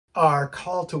Our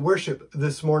call to worship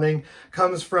this morning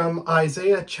comes from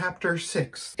Isaiah chapter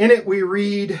 6. In it we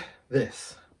read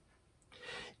this: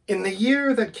 In the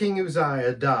year that King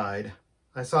Uzziah died,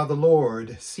 I saw the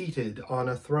Lord seated on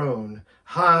a throne,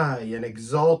 high and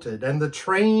exalted, and the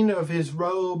train of his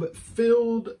robe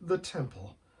filled the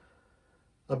temple.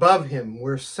 Above him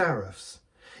were seraphs,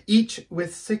 each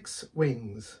with 6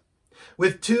 wings.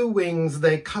 With 2 wings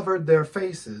they covered their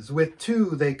faces, with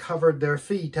 2 they covered their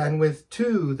feet, and with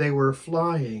 2 they were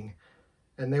flying,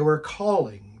 and they were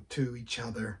calling to each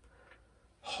other,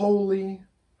 Holy,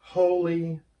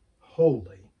 holy,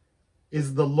 holy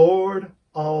is the Lord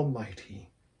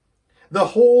Almighty. The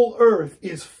whole earth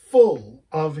is full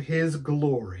of his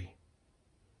glory.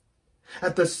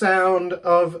 At the sound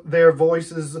of their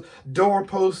voices,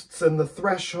 doorposts and the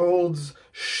thresholds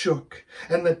shook,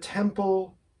 and the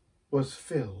temple was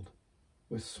filled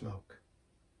with smoke.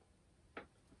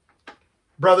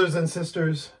 Brothers and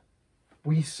sisters,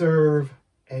 we serve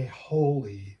a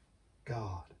holy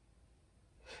God.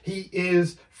 He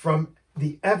is from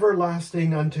the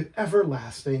everlasting unto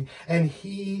everlasting, and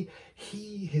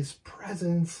his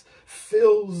presence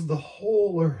fills the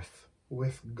whole earth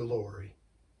with glory.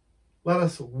 Let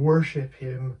us worship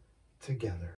him together.